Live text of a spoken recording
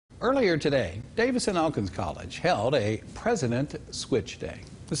Earlier today, Davis and Elkins College held a President Switch Day.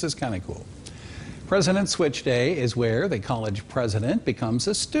 This is kind of cool. President Switch Day is where the college president becomes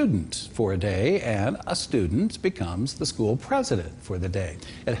a student for a day and a student becomes the school president for the day.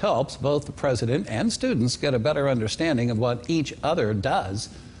 It helps both the president and students get a better understanding of what each other does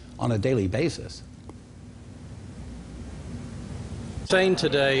on a daily basis. Saying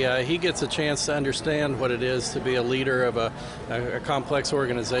today, he gets a chance to understand what it is to be a leader of a complex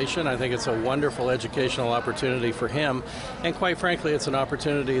organization. I think it's a wonderful educational opportunity for him, and quite frankly, it's an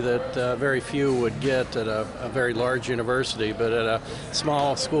opportunity that very few would get at a very large university. But at a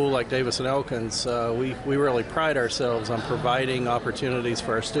small school like Davis and Elkins, we really pride ourselves on providing opportunities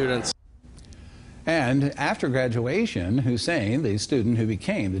for our students. And after graduation, Hussein, the student who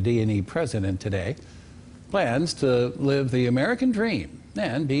became the D&E president today, plans to live the American dream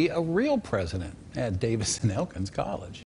and be a real president at Davis and Elkins College.